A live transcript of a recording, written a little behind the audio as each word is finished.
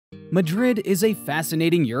Madrid is a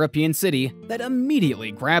fascinating European city that immediately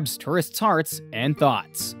grabs tourists' hearts and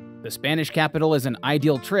thoughts. The Spanish capital is an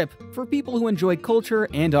ideal trip for people who enjoy culture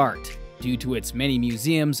and art, due to its many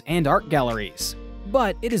museums and art galleries.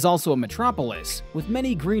 But it is also a metropolis with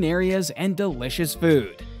many green areas and delicious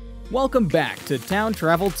food. Welcome back to Town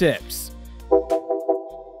Travel Tips.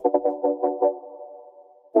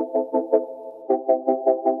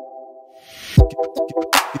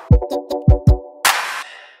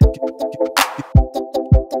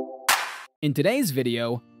 In today's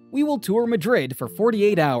video, we will tour Madrid for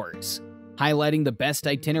 48 hours, highlighting the best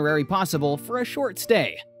itinerary possible for a short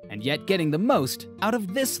stay, and yet getting the most out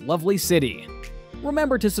of this lovely city.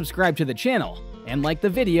 Remember to subscribe to the channel and like the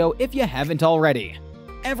video if you haven't already.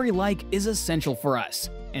 Every like is essential for us,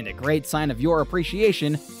 and a great sign of your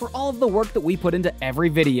appreciation for all of the work that we put into every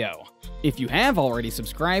video. If you have already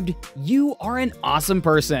subscribed, you are an awesome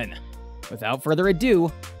person. Without further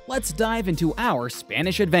ado, let's dive into our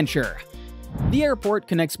Spanish adventure. The airport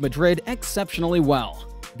connects Madrid exceptionally well,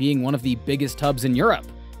 being one of the biggest hubs in Europe,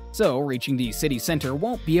 so reaching the city center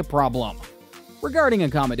won't be a problem. Regarding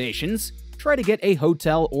accommodations, try to get a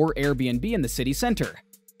hotel or Airbnb in the city center,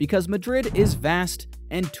 because Madrid is vast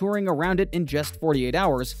and touring around it in just 48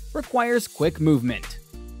 hours requires quick movement.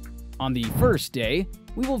 On the first day,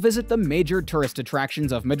 we will visit the major tourist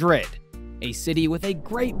attractions of Madrid, a city with a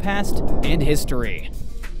great past and history.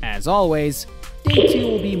 As always, Day 2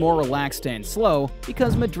 will be more relaxed and slow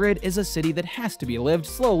because Madrid is a city that has to be lived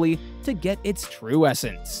slowly to get its true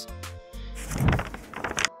essence.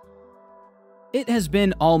 It has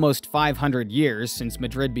been almost 500 years since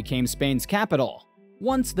Madrid became Spain's capital.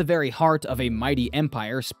 Once the very heart of a mighty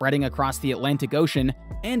empire spreading across the Atlantic Ocean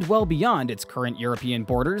and well beyond its current European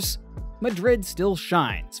borders, Madrid still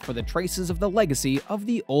shines for the traces of the legacy of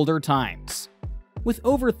the older times. With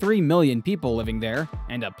over 3 million people living there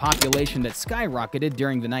and a population that skyrocketed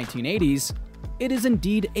during the 1980s, it is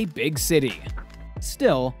indeed a big city.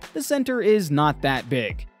 Still, the center is not that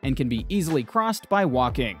big and can be easily crossed by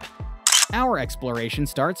walking. Our exploration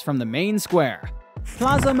starts from the main square,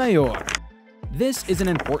 Plaza Mayor. This is an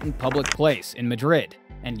important public place in Madrid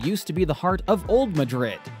and used to be the heart of Old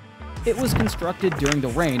Madrid. It was constructed during the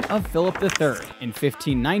reign of Philip III in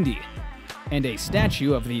 1590. And a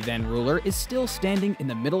statue of the then ruler is still standing in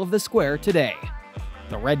the middle of the square today.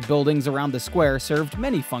 The red buildings around the square served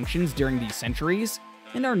many functions during the centuries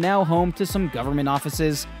and are now home to some government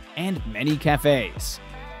offices and many cafes.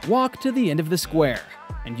 Walk to the end of the square,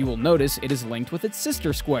 and you will notice it is linked with its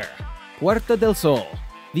sister square, Puerta del Sol,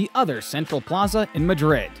 the other central plaza in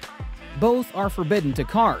Madrid. Both are forbidden to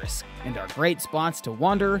cars and are great spots to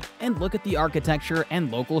wander and look at the architecture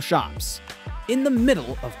and local shops. In the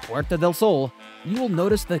middle of Puerta del Sol, you will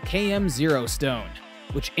notice the KM0 stone,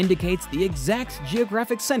 which indicates the exact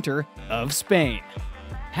geographic center of Spain.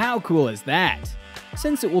 How cool is that?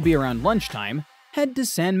 Since it will be around lunchtime, head to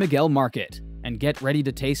San Miguel Market and get ready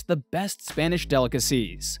to taste the best Spanish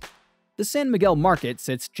delicacies. The San Miguel Market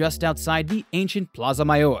sits just outside the ancient Plaza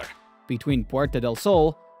Mayor, between Puerta del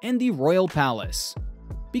Sol and the Royal Palace.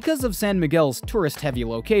 Because of San Miguel's tourist-heavy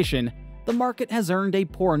location, the market has earned a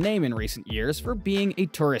poor name in recent years for being a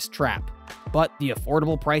tourist trap, but the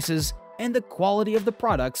affordable prices and the quality of the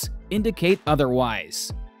products indicate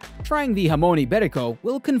otherwise. Trying the jamón ibérico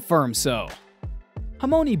will confirm so.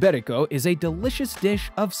 Jamón ibérico is a delicious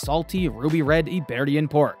dish of salty ruby red Iberian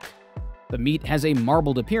pork. The meat has a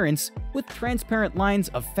marbled appearance with transparent lines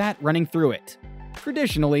of fat running through it.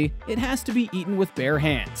 Traditionally, it has to be eaten with bare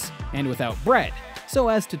hands and without bread, so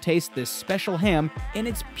as to taste this special ham in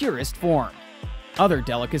its purest form. Other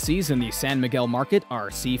delicacies in the San Miguel Market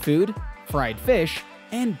are seafood, fried fish,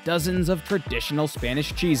 and dozens of traditional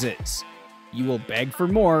Spanish cheeses. You will beg for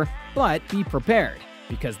more, but be prepared,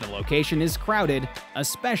 because the location is crowded,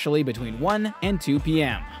 especially between 1 and 2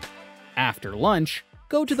 p.m. After lunch,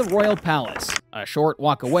 go to the Royal Palace, a short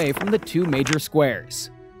walk away from the two major squares.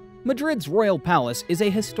 Madrid's Royal Palace is a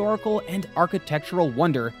historical and architectural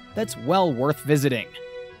wonder that's well worth visiting.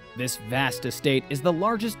 This vast estate is the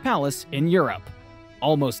largest palace in Europe,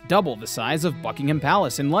 almost double the size of Buckingham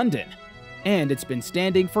Palace in London, and it's been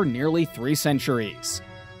standing for nearly 3 centuries.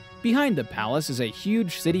 Behind the palace is a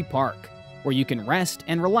huge city park, where you can rest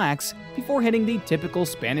and relax before hitting the typical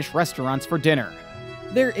Spanish restaurants for dinner.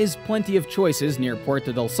 There is plenty of choices near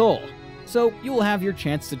Puerta del Sol, so you will have your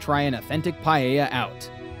chance to try an authentic paella out.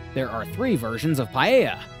 There are 3 versions of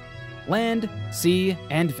paella: land, sea,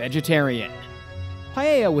 and vegetarian.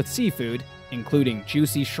 Paella with seafood, including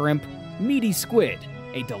juicy shrimp, meaty squid,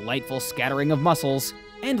 a delightful scattering of mussels,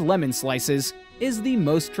 and lemon slices, is the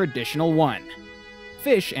most traditional one.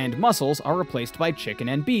 Fish and mussels are replaced by chicken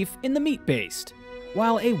and beef in the meat paste,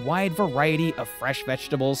 while a wide variety of fresh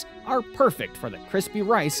vegetables are perfect for the crispy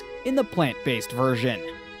rice in the plant-based version.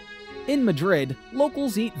 In Madrid,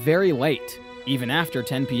 locals eat very late, even after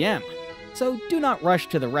 10 p.m., so do not rush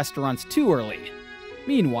to the restaurants too early.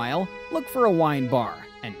 Meanwhile, look for a wine bar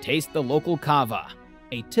and taste the local cava,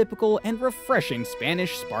 a typical and refreshing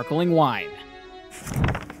Spanish sparkling wine.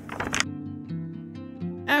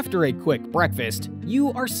 After a quick breakfast,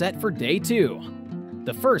 you are set for day 2.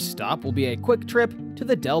 The first stop will be a quick trip to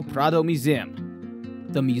the Del Prado Museum.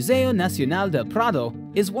 The Museo Nacional del Prado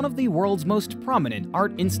is one of the world's most prominent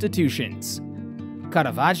art institutions.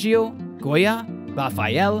 Caravaggio, Goya,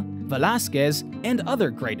 Raphael, Velázquez, and other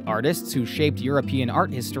great artists who shaped European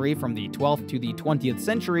art history from the 12th to the 20th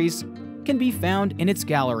centuries can be found in its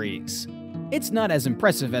galleries. It's not as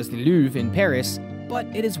impressive as the Louvre in Paris, but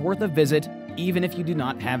it is worth a visit even if you do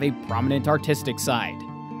not have a prominent artistic side.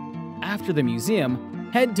 After the museum,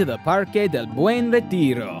 head to the Parque del Buen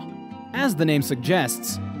Retiro. As the name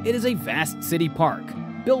suggests, it is a vast city park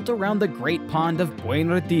built around the Great Pond of Buen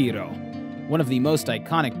Retiro, one of the most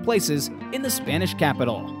iconic places in the Spanish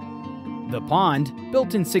capital. The pond,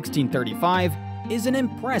 built in 1635, is an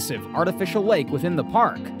impressive artificial lake within the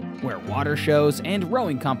park, where water shows and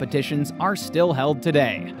rowing competitions are still held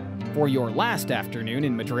today. For your last afternoon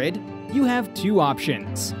in Madrid, you have 2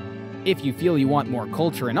 options. If you feel you want more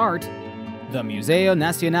culture and art, the Museo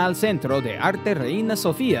Nacional Centro de Arte Reina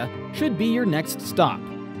Sofía should be your next stop.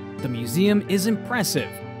 The museum is impressive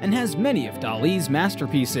and has many of Dali's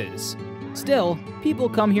masterpieces. Still, people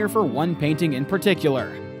come here for one painting in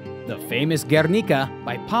particular, the famous Guernica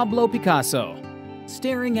by Pablo Picasso.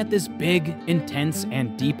 Staring at this big, intense,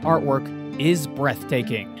 and deep artwork is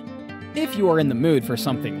breathtaking. If you are in the mood for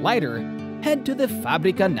something lighter, head to the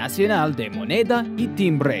Fábrica Nacional de Moneda y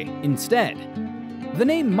Timbre instead. The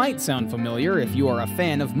name might sound familiar if you are a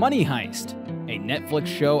fan of Money Heist, a Netflix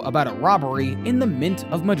show about a robbery in the Mint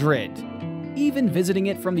of Madrid. Even visiting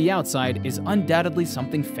it from the outside is undoubtedly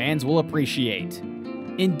something fans will appreciate.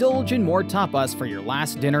 Indulge in more tapas for your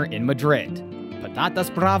last dinner in Madrid.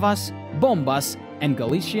 Patatas bravas, bombas, and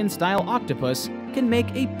Galician-style octopus can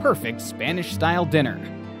make a perfect Spanish-style dinner.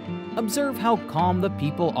 Observe how calm the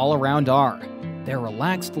people all around are, their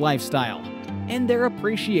relaxed lifestyle, and their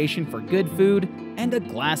appreciation for good food and a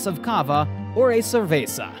glass of cava or a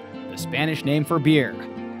cerveza, the Spanish name for beer.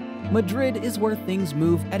 Madrid is where things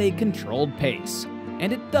move at a controlled pace,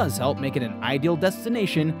 and it does help make it an ideal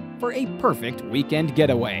destination for a perfect weekend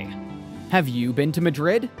getaway. Have you been to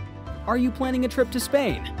Madrid? Are you planning a trip to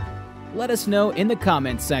Spain? Let us know in the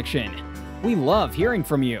comments section. We love hearing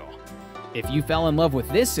from you. If you fell in love with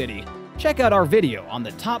this city, check out our video on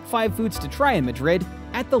the top 5 foods to try in Madrid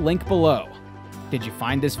at the link below. Did you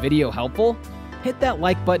find this video helpful? Hit that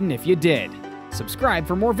like button if you did, subscribe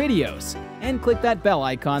for more videos, and click that bell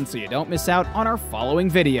icon so you don't miss out on our following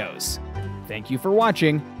videos. Thank you for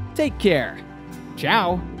watching, take care,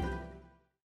 ciao!